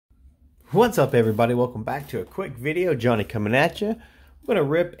What's up, everybody? Welcome back to a quick video. Johnny coming at you. I'm going to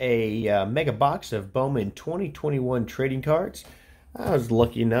rip a mega box of Bowman 2021 trading cards. I was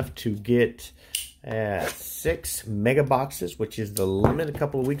lucky enough to get 6 mega boxes, which is the limit, a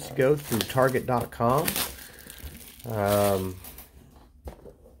couple of weeks ago through Target.com.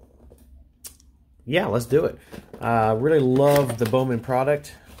 Yeah, let's do it. Really love the Bowman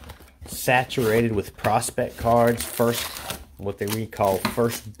product. Saturated with prospect cards, what they call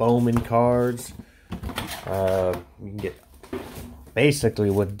first Bowman cards. You can get basically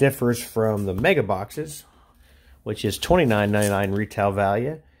what differs from the mega boxes, which is $29.99 retail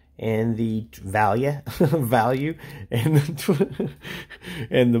value, and the value and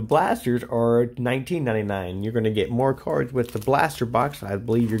the blasters are $19.99. You're going to get more cards with the blaster box. I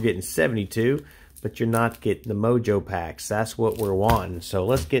believe you're getting 72, but you're not getting the mojo packs. That's what we're wanting. So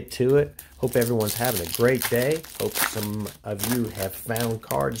let's get to it. Hope everyone's having a great day. Hope some of you have found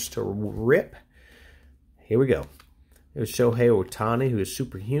cards to rip. Here we go. There's Shohei Ohtani, who is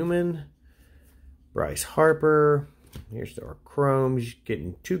superhuman. Bryce Harper. Here's our chromes.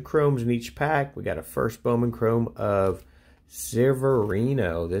 Getting 2 chromes in each pack. We got a first Bowman chrome of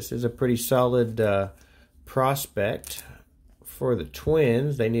Severino. This is a pretty solid prospect for the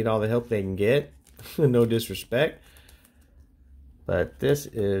Twins. They need all the help they can get. No disrespect. But this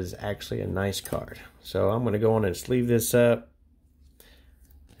is actually a nice card. So I'm going to go on and sleeve this up.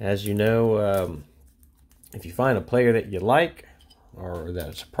 As you know, if you find a player that you like, or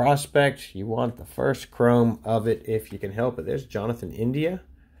that's a prospect, you want the first chrome of it if you can help it. There's Jonathan India.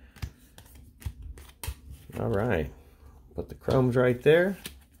 All right. Put the chromes right there.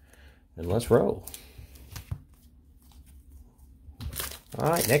 And let's roll. All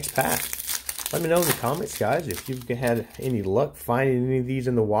right, next pack. Let me know in the comments, guys, if you've had any luck finding any of these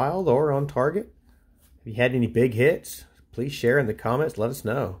in the wild or on Target. If you had any big hits, please share in the comments. Let us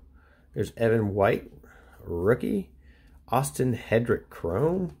know. There's Evan White, rookie. Austin Hedrick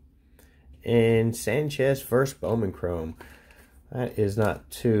chrome. And Sanchez first Bowman chrome. That is not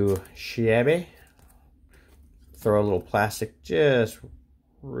too shabby. Throw a little plastic just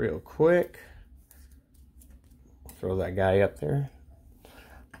real quick. Throw that guy up there.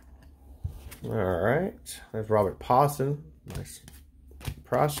 All right, there's Robert Posson, nice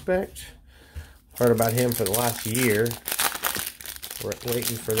prospect. Heard about him for the last year. We're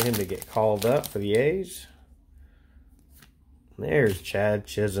waiting for him to get called up for the A's. There's Chad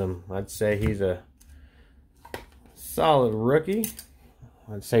Chisholm. I'd say he's a solid rookie.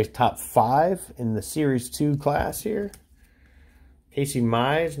 I'd say top 5 in the Series 2 class here. Casey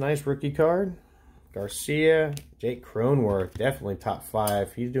Mize, nice rookie card. Garcia, Jake Cronenworth, definitely top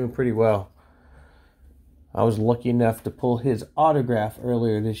 5. He's doing pretty well. I was lucky enough to pull his autograph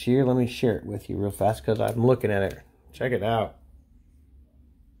earlier this year. Let me share it with you real fast because I'm looking at it. Check it out.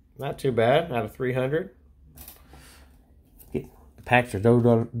 Not too bad, out of 300. The packs are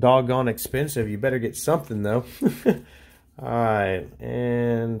doggone expensive. You better get something, though. All right,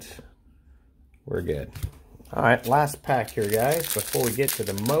 and we're good. All right, last pack here, guys, before we get to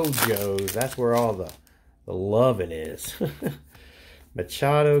the mojos. That's where all the loving is.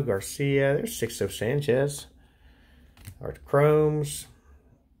 Machado, Garcia, there's Sixto Sanchez. Our chromes.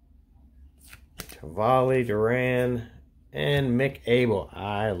 Cavalli, Duran, and Mick Abel.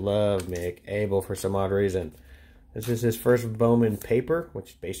 I love Mick Abel for some odd reason. This is his first Bowman paper,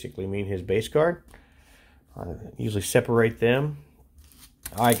 which basically means his base card. I usually separate them.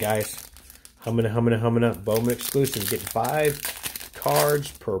 All right, guys. Humming up. Bowman exclusive. Getting 5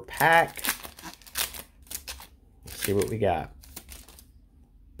 cards per pack. Let's see what we got.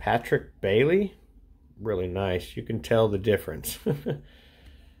 Patrick Bailey, really nice. You can tell the difference.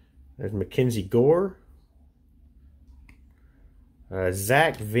 There's Mackenzie Gore.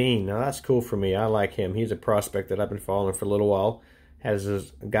 Zach Veen. Now that's cool for me. I like him. He's a prospect that I've been following for a little while.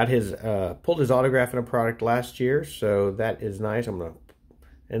 Pulled his autograph in a product last year, so that is nice.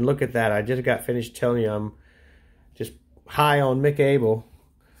 And look at that. I just got finished telling you I'm just high on Mick Abel.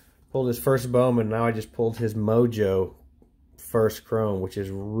 Pulled his first Bowman. Now I just pulled his Mojo first chrome, which is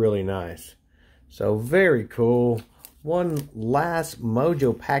really nice. So very cool. One last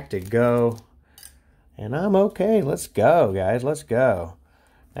mojo pack to go, and I'm okay. Let's go, guys. Let's go.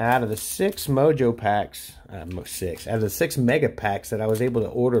 Now, out of the 6 mojo packs, out of the 6 mega packs that I was able to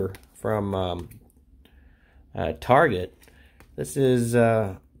order from Target, this is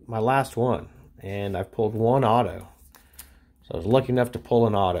my last one, and I've pulled 1 auto. So I was lucky enough to pull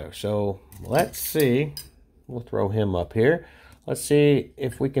an auto. So let's see. We'll throw him up here. Let's see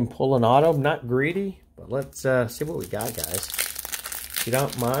if we can pull an auto. I'm not greedy, but let's see what we got, guys. If you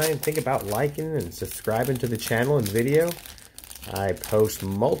don't mind, think about liking and subscribing to the channel and video. I post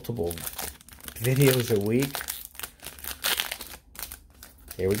multiple videos a week.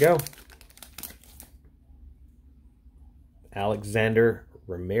 Here we go. Alexander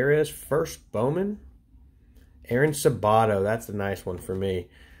Ramirez, first Bowman. Aaron Sabato, that's a nice one for me.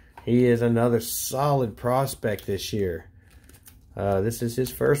 He is another solid prospect this year. This is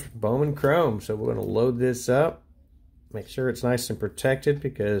his first Bowman Chrome, so we're going to load this up. Make sure it's nice and protected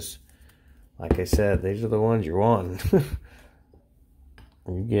because, like I said, these are the ones you want.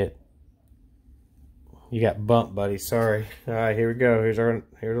 You got bumped, buddy. Sorry. All right, here we go. Here's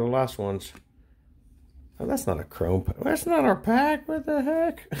the last ones. Oh, that's not a chrome. That's not our pack. What the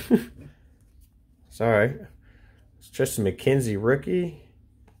heck? Sorry. It's Tristan McKenzie, rookie.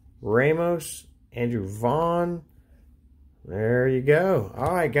 Ramos, Andrew Vaughn. There you go.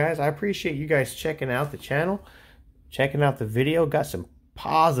 All right, guys. I appreciate you guys checking out the channel, checking out the video. Got some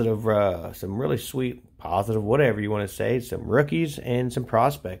positive, some really sweet, positive, whatever you want to say. Some rookies and some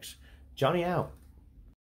prospects. Johnny out.